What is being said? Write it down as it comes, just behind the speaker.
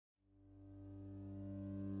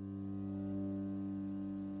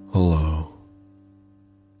Hello,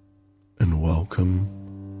 and welcome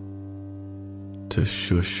to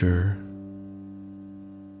Shusher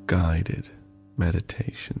Guided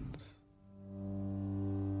Meditations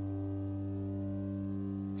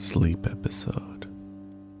Sleep Episode.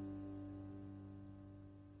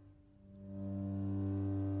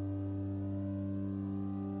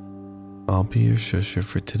 I'll be your shusher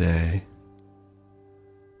for today,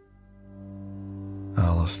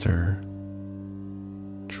 Alistair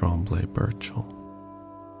Tremblay Birchall.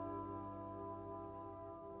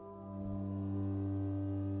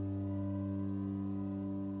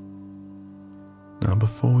 Now,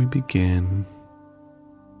 before we begin,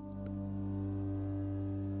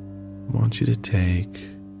 I want you to take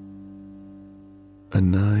a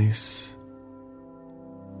nice,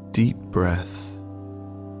 deep breath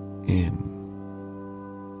in.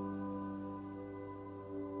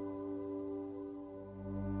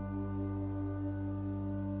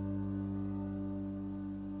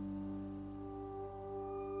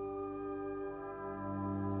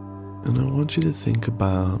 And I want you to think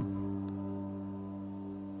about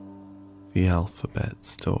the alphabet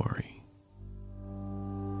story.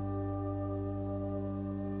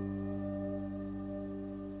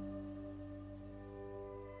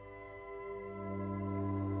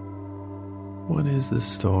 What is the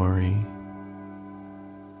story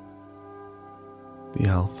the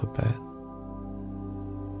alphabet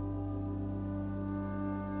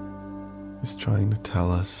is trying to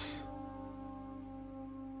tell us?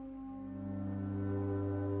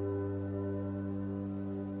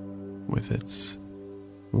 With its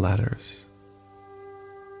letters.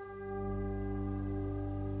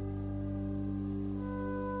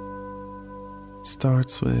 It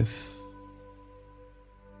starts with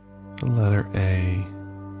the letter A,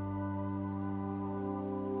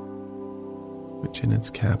 which in its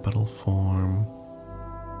capital form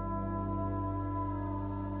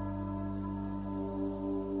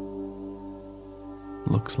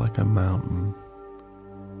looks like a mountain.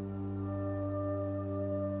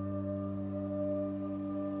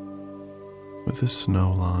 With a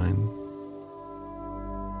snow line.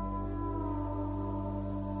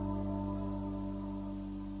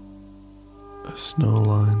 A snow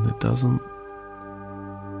line that doesn't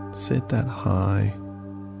sit that high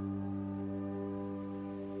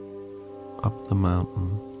up the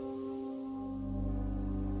mountain.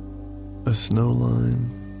 A snow line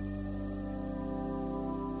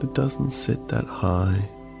that doesn't sit that high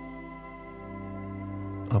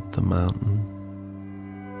up the mountain.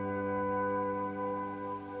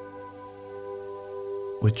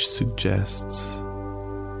 Which suggests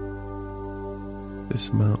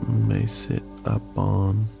this mountain may sit up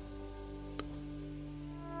on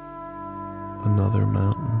another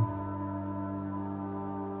mountain.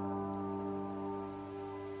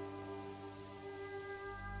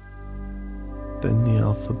 Then the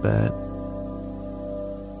alphabet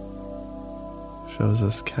shows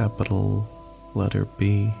us capital letter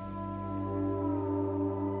B.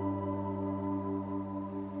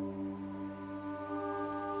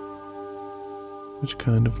 Which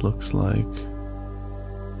kind of looks like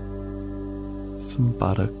some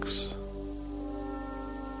buttocks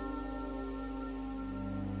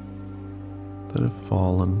that have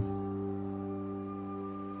fallen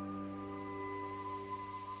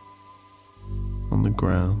on the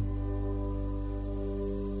ground.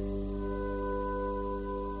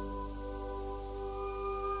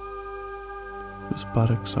 Whose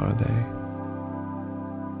buttocks are they?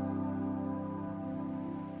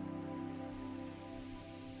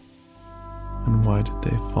 And why did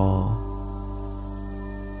they fall?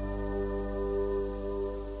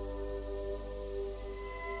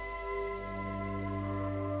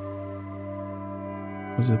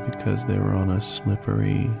 Was it because they were on a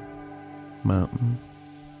slippery mountain?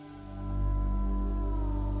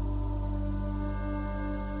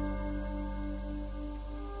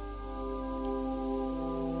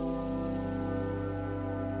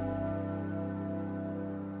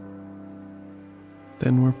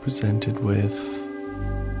 Then we're presented with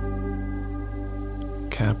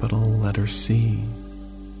capital letter C,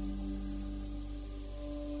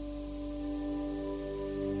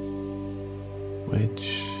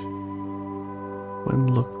 which, when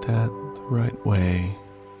looked at the right way,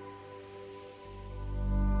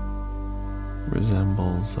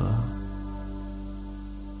 resembles a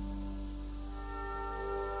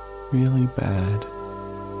really bad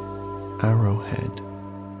arrowhead,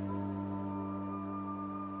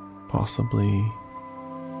 possibly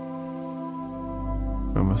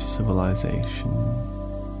from a civilization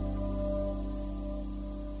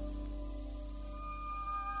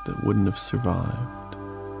that wouldn't have survived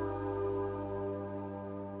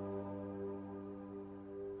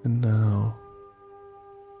and now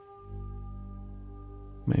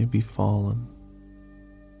may be fallen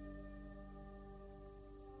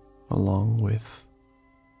along with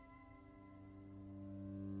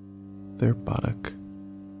their buttock.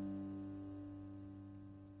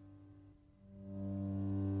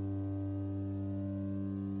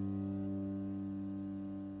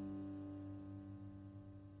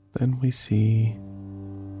 Then we see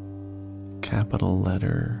capital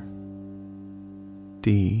letter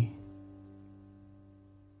D,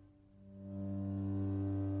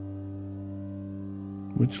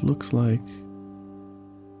 which looks like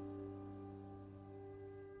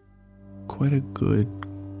quite a good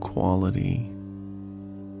quality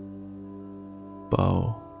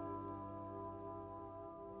bow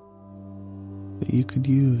that you could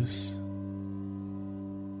use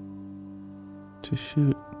to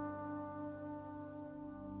shoot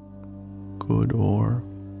good or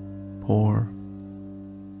poor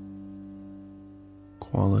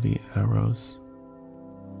quality arrows.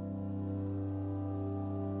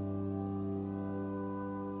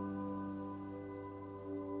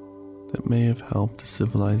 That may have helped a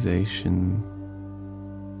civilization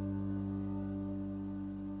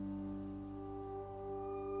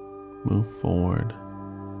move forward,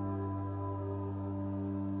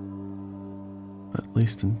 at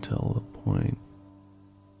least until the point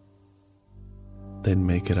they'd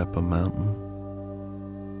make it up a mountain.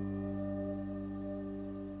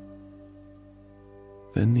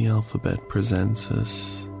 Then the alphabet presents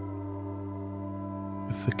us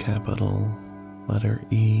with the capital letter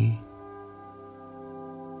E,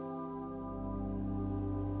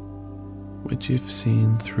 which, if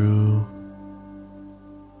seen through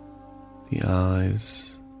the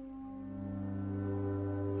eyes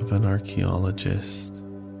of an archaeologist,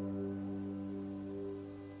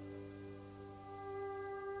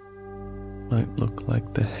 might look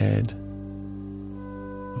like the head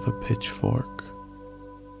of a pitchfork.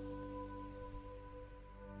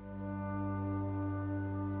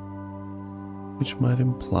 Which might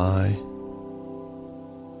imply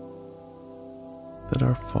that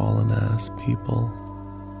our fallen ass people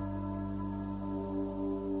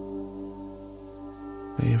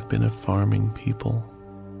may have been a farming people,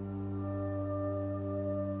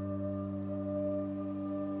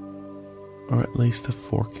 or at least a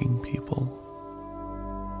forking people.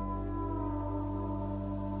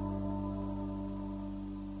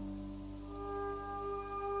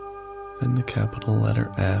 Then the capital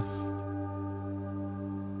letter F,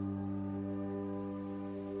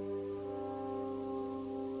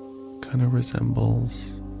 kind of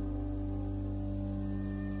resembles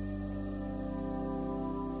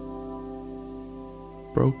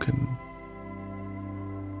broken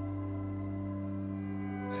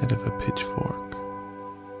head of a pitchfork.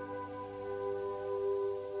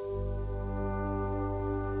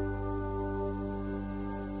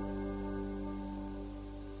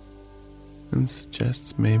 And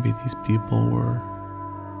suggests maybe these people were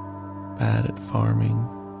bad at farming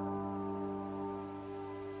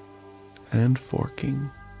and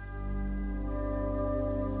forking.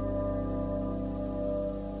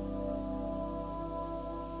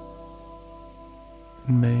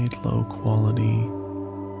 And made low quality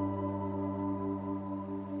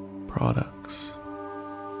products.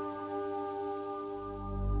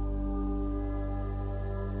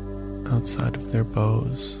 Outside of their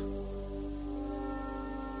bows.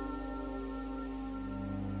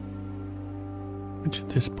 Which at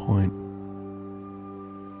this point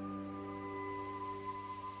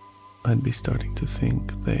I'd be starting to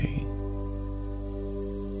think they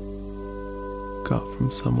got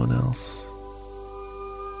from someone else.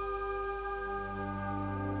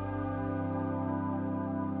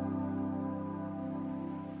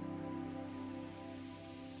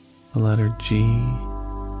 The letter G,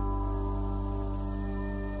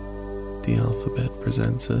 the alphabet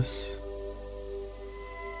presents us,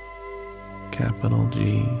 capital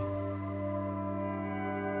G,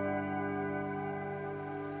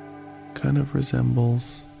 kind of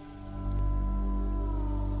resembles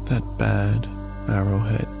that bad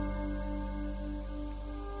arrowhead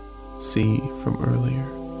C from earlier.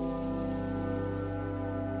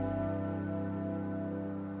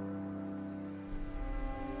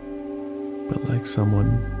 But like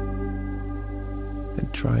someone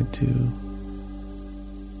had tried to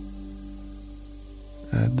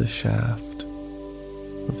add the shaft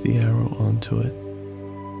of the arrow onto it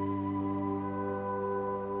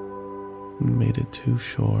and made it too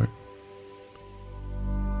short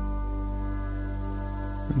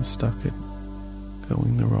and stuck it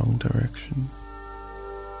going the wrong direction.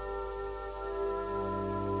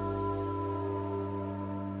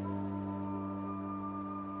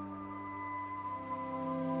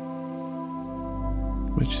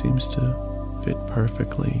 which seems to fit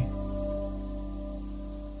perfectly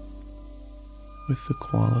with the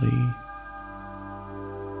quality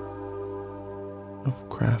of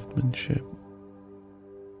craftsmanship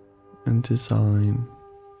and design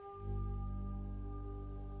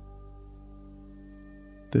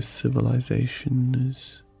this civilization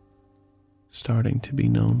is starting to be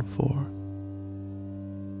known for.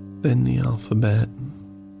 Then the alphabet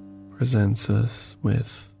presents us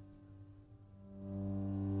with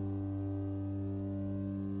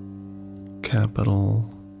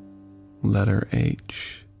capital letter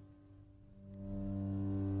H,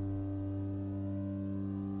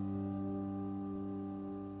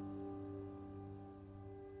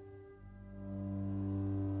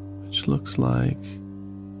 which looks like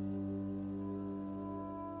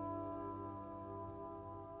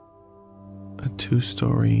a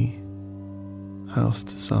two-story house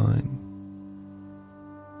design.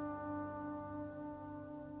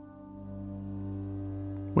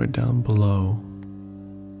 Where down below,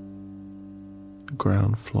 the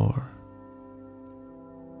ground floor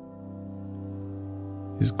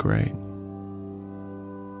is great.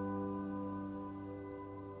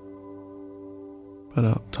 But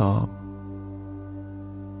up top,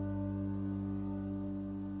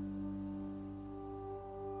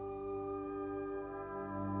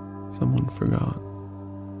 someone forgot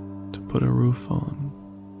to put a roof on.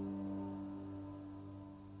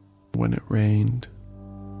 When it rained,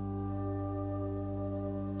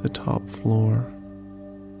 the top floor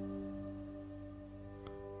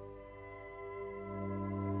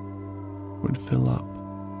would fill up,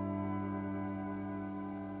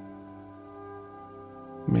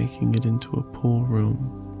 making it into a pool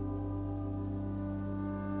room.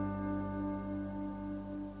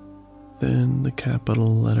 Then the capital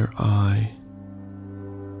letter I,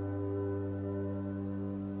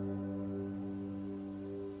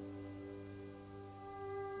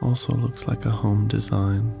 also looks like a home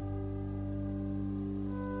design.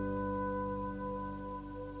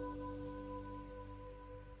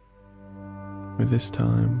 Where this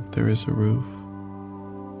time there is a roof,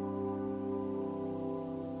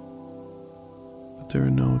 but there are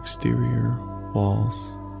no exterior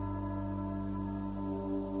walls.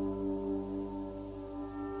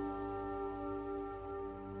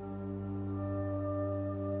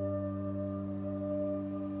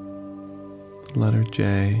 The letter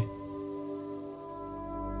J,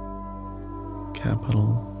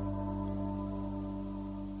 capital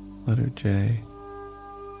letter J,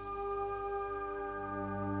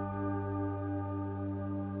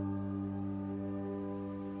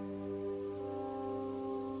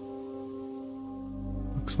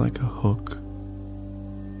 looks like a hook.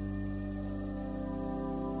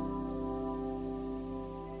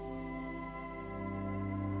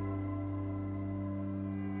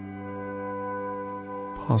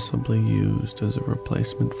 Possibly used as a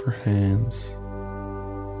replacement for hands.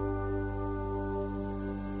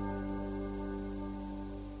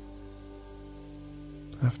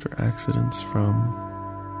 After accidents from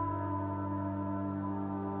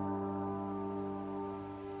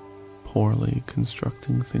poorly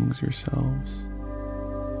constructing things yourselves.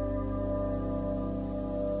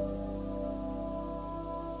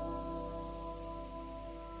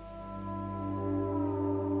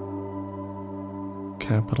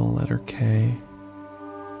 Capital letter K,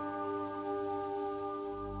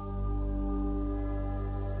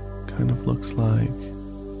 kind of looks like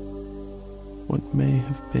what may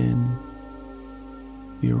have been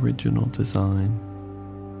the original design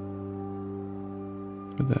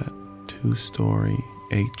for that two-story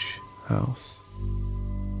H house.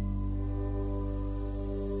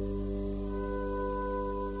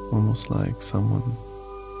 Almost like someone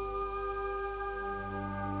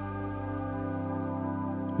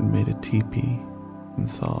had made a teepee and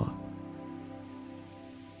thought,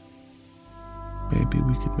 maybe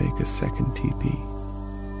we could make a second teepee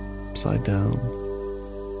upside down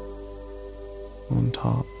on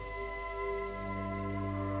top.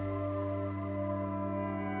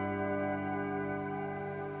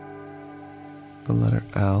 The letter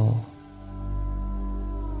L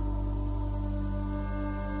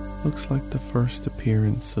looks like the first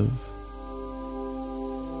appearance of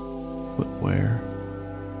footwear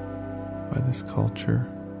by this culture.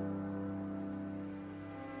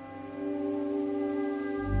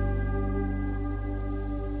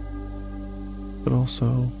 But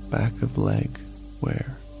also back of leg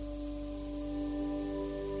wear.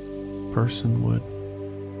 Person would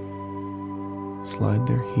slide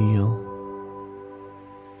their heel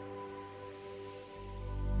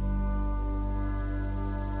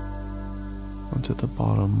onto the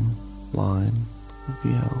bottom line of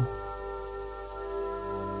the L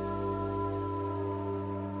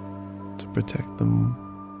to protect them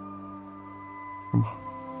from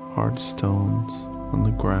hard stones on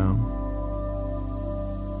the ground.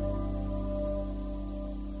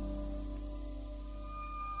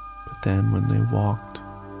 But then when they walked,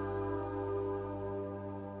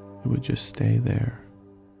 it would just stay there.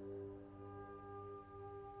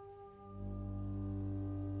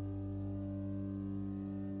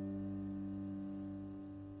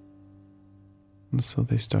 And so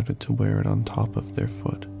they started to wear it on top of their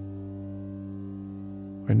foot,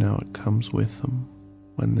 where now it comes with them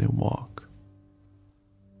when they walk,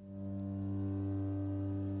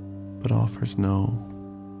 but offers no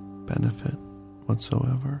benefit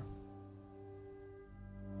whatsoever.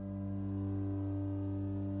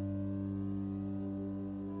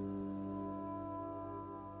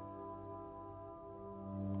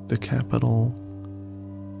 The capital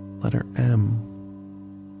letter M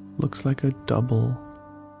looks like a double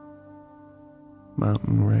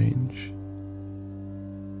mountain range,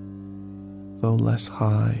 though less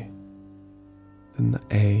high than the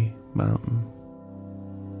A mountain,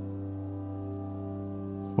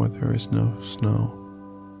 for there is no snow.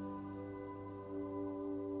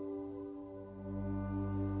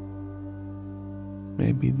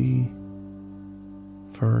 Maybe the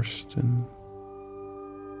first and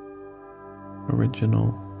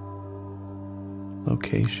original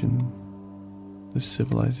location the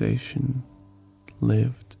civilization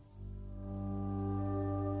lived.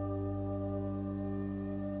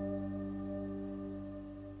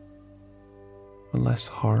 A less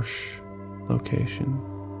harsh location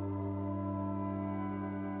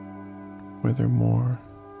where they're more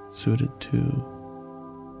suited to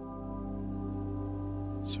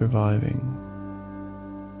surviving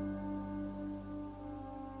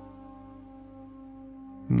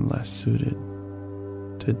and less suited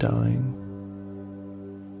to dying.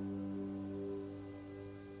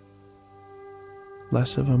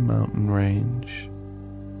 Less of a mountain range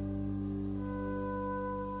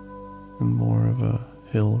and more of a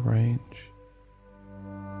hill range.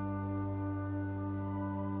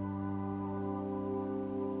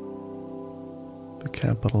 The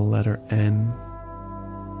capital letter N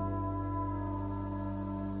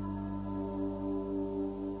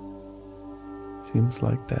seems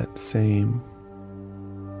like that same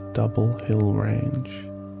double hill range,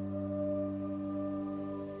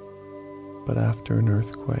 but after an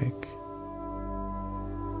earthquake,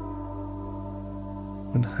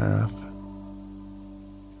 when half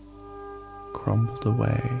crumbled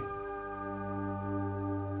away,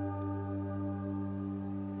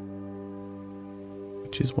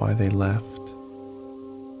 which is why they left.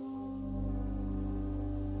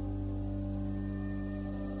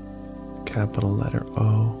 Capital letter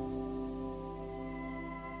O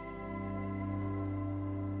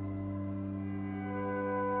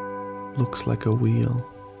looks like a wheel,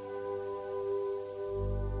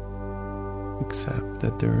 except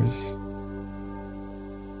that there is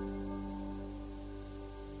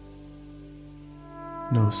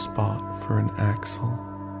no spot for an axle.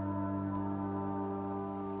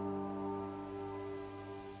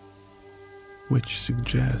 Which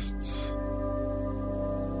suggests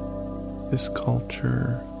this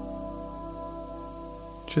culture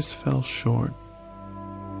just fell short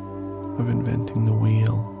of inventing the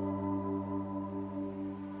wheel,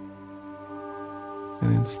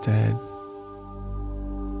 and instead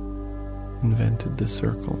invented the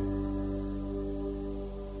circle.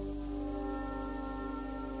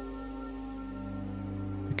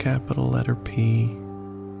 The capital letter P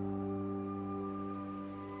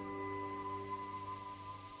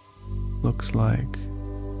looks like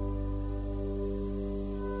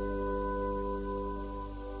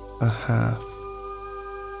a half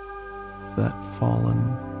of that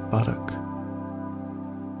fallen buttock,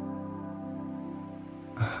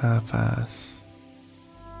 a half-ass,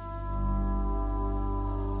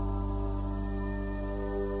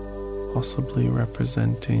 possibly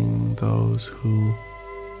representing those who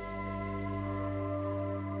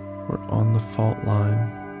were on the fault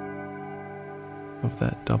line of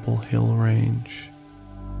that double hill range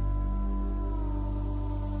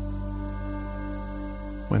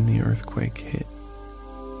when the earthquake hit.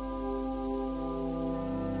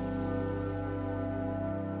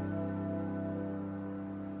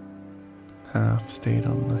 Half stayed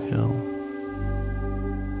on the hill,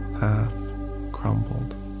 half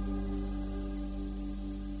crumbled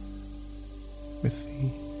with the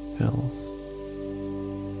hills.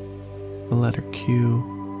 The letter Q,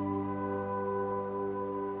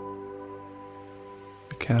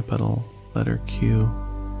 the capital letter Q,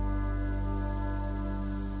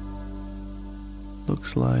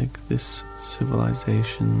 looks like this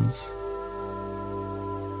civilization's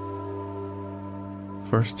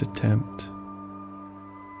first attempt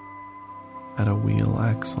at a wheel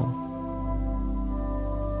axle.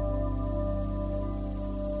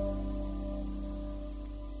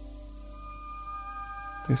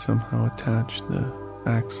 They somehow attached the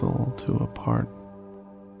axle to a part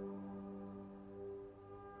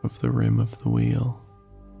of the rim of the wheel.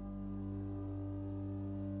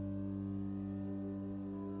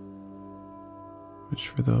 Which,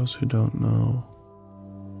 for those who don't know,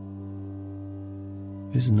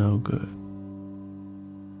 is no good.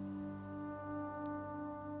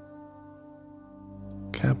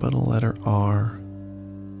 Capital letter R.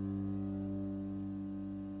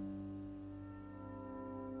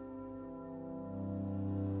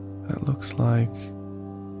 That looks like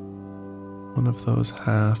one of those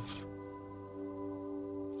half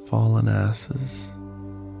fallen asses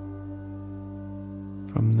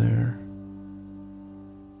from their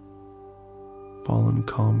fallen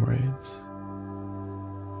comrades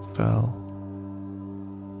who fell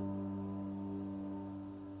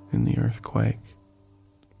in the earthquake,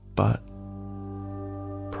 but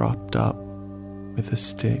propped up with a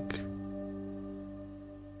stick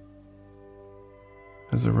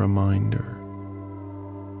as a reminder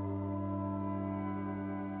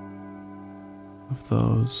of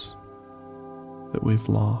those that we've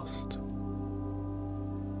lost,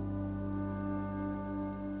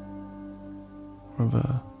 of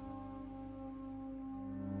a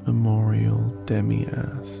memorial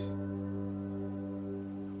demi-ass,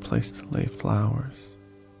 a place to lay flowers.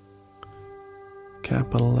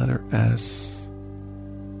 Capital letter S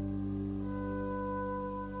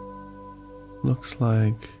looks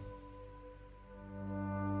like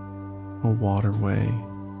a waterway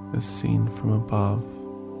as seen from above,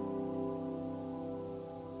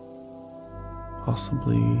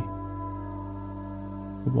 possibly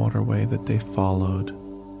a waterway that they followed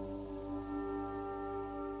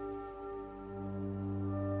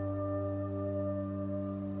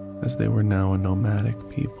as they were now a nomadic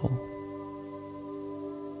people,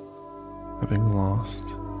 having lost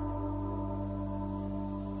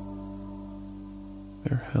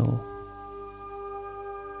their hill.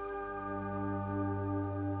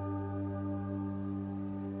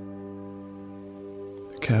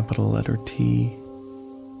 The capital letter T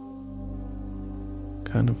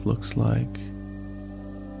kind of looks like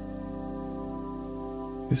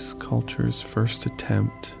this culture's first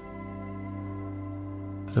attempt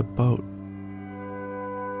at a boat.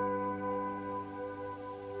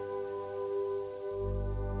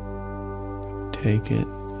 Take it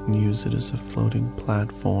and use it as a floating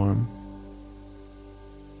platform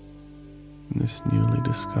in this newly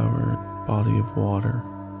discovered body of water,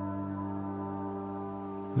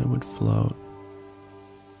 and it would float.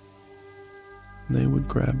 And they would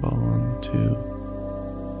grab on to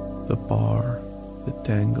the bar that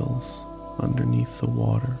dangles underneath the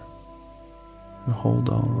water and hold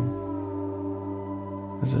on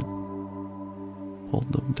as it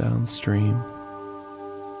pulled them downstream.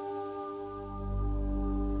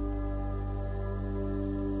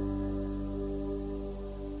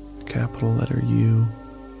 Capital letter U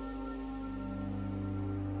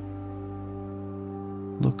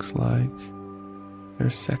looks like their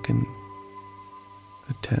second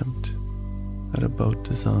attempt at a boat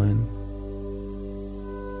design.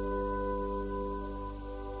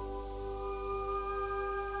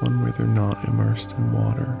 One where they're not immersed in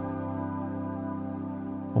water,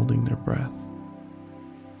 holding their breath.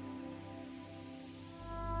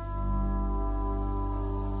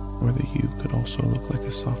 Or the U could also look like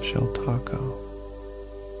a soft shell taco.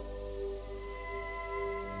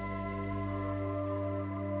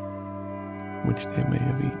 Which they may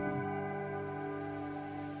have eaten.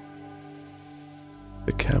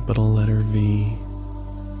 The capital letter V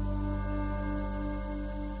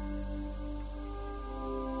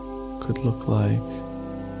could look like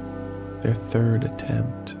their third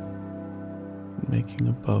attempt at making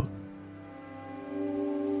a boat.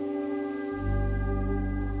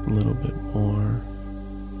 A little bit more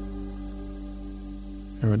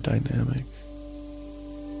aerodynamic.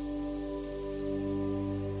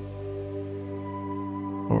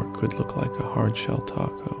 Or it could look like a hard shell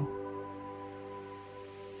taco.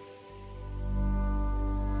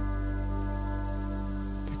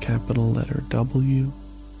 The capital letter W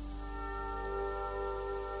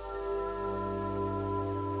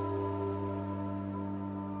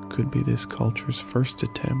could be this culture's first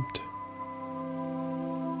attempt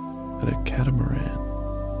at a catamaran.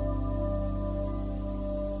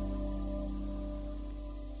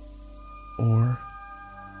 Or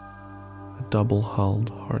a double-hulled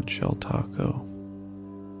hard-shell taco.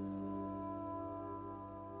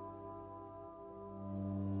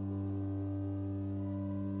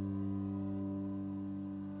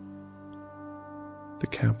 The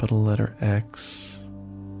capital letter X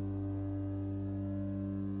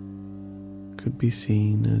could be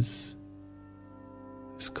seen as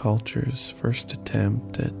this culture's first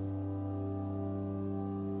attempt at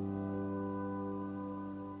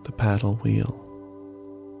the paddle wheel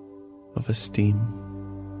of a steam-powered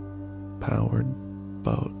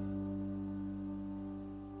boat.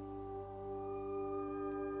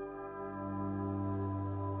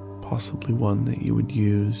 Possibly one that you would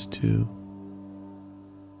use to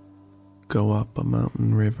go up a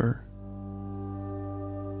mountain river.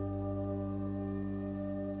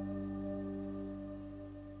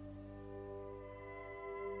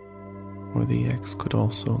 Or the X could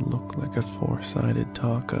also look like a four-sided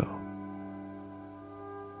taco.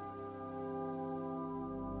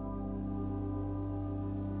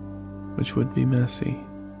 Which would be messy.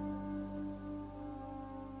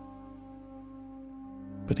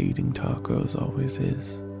 But eating tacos always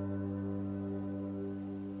is.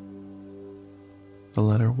 The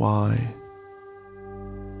letter Y,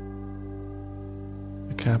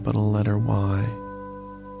 the capital letter Y,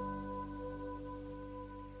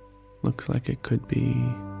 looks like it could be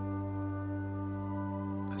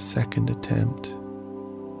a second attempt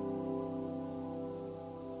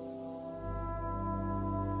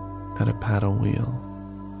at a paddle wheel.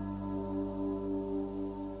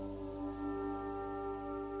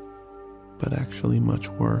 But actually much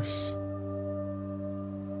worse.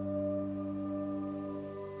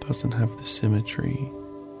 Doesn't have the symmetry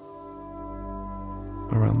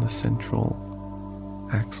around the central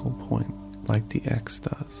axle point like the X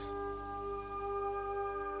does,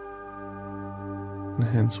 and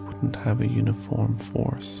hence wouldn't have a uniform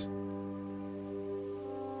force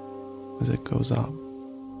as it goes up,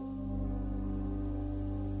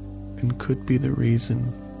 and could be the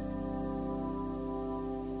reason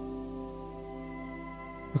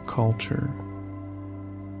a culture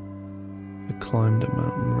that climbed a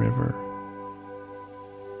mountain river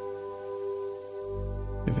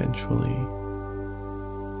eventually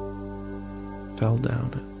fell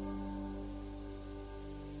down it.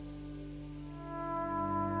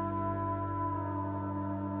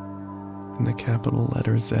 And the capital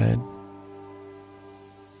letter Z, it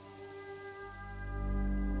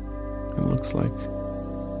looks like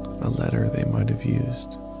a letter they might have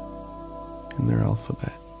used in their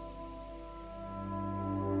alphabet.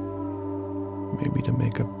 Maybe to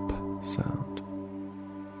make a P sound,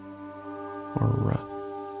 or R.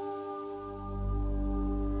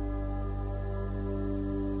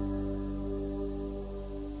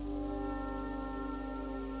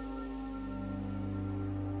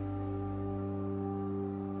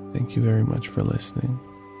 Thank you very much for listening.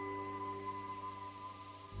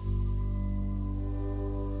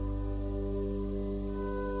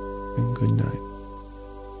 And good night.